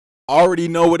Already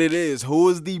know what it is. Who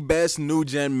is the best new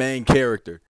gen main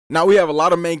character? Now we have a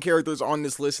lot of main characters on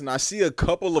this list and I see a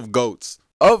couple of GOATs.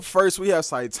 Up first, we have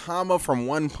Saitama from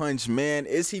One Punch Man.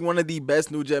 Is he one of the best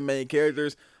new gen main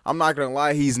characters? I'm not gonna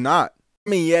lie, he's not. I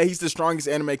mean, yeah, he's the strongest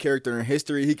anime character in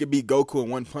history. He could beat Goku in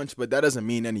one punch, but that doesn't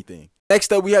mean anything.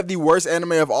 Next up, we have the worst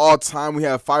anime of all time. We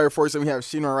have Fire Force and we have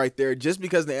Shino right there. Just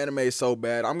because the anime is so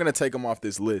bad, I'm gonna take him off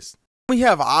this list. We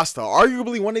have Asta,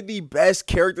 arguably one of the best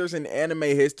characters in anime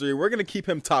history. We're gonna keep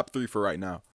him top 3 for right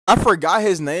now. I forgot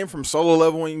his name from Solo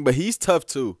Leveling, but he's tough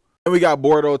too. And we got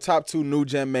Bordo, top 2 new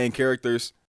gen main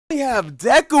characters. We have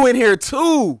Deku in here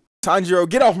too. Tanjiro,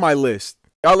 get off my list.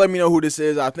 Y'all let me know who this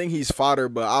is. I think he's fodder,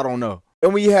 but I don't know.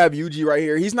 And we have Yuji right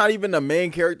here. He's not even the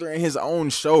main character in his own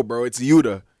show, bro. It's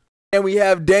Yuta. And we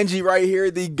have Denji right here,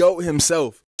 the GOAT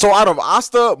himself. So out of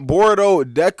Asta, Boruto,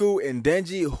 Deku, and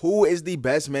Denji, who is the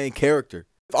best main character?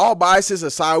 With all biases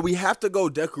aside, we have to go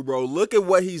Deku, bro. Look at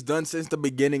what he's done since the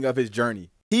beginning of his journey.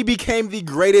 He became the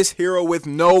greatest hero with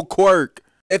no quirk.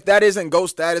 If that isn't GOAT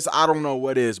status, I don't know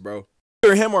what is, bro.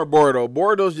 Either him or Boruto.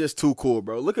 Boruto's just too cool,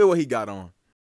 bro. Look at what he got on.